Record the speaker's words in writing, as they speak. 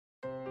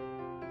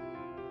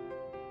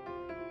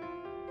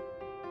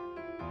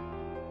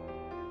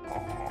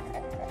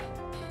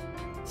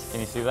Can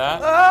you see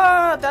that?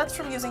 Ah, that's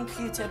from using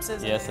Q-tips,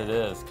 isn't it? Yes, it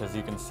is, because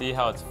you can see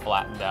how it's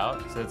flattened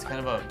out. So it's kind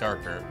of a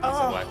darker piece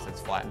of wax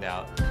that's flattened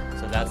out.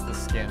 So that's the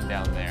skin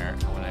down there,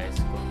 when I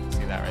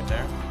see that right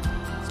there.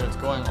 So it's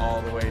going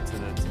all the way to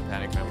the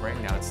tympanic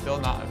membrane. Now, it's still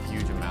not a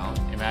huge amount.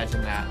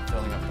 Imagine that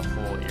filling up the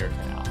whole ear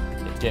canal.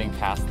 It's getting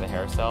past the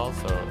hair cells,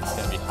 so it's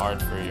going to be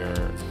hard for your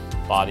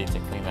body to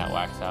clean that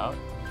wax out.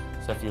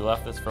 So if you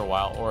left this for a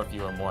while, or if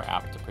you were more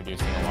apt to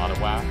producing a lot of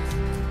wax,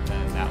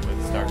 then that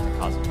would start to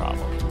cause a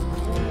problem.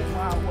 Oh,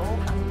 wow, well,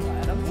 I'm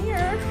glad I'm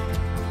here.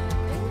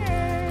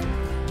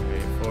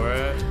 Wait for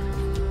it.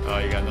 Oh,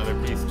 you got another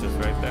piece just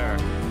right there.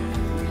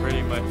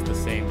 Pretty much the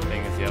same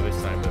thing as the other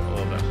side, but a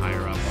little bit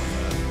higher up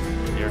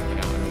on the ear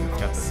canal. I mean, it's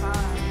got this.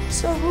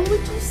 So who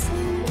would you say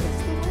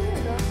is the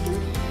winner,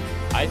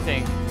 Doctor? I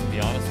think, to be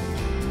honest with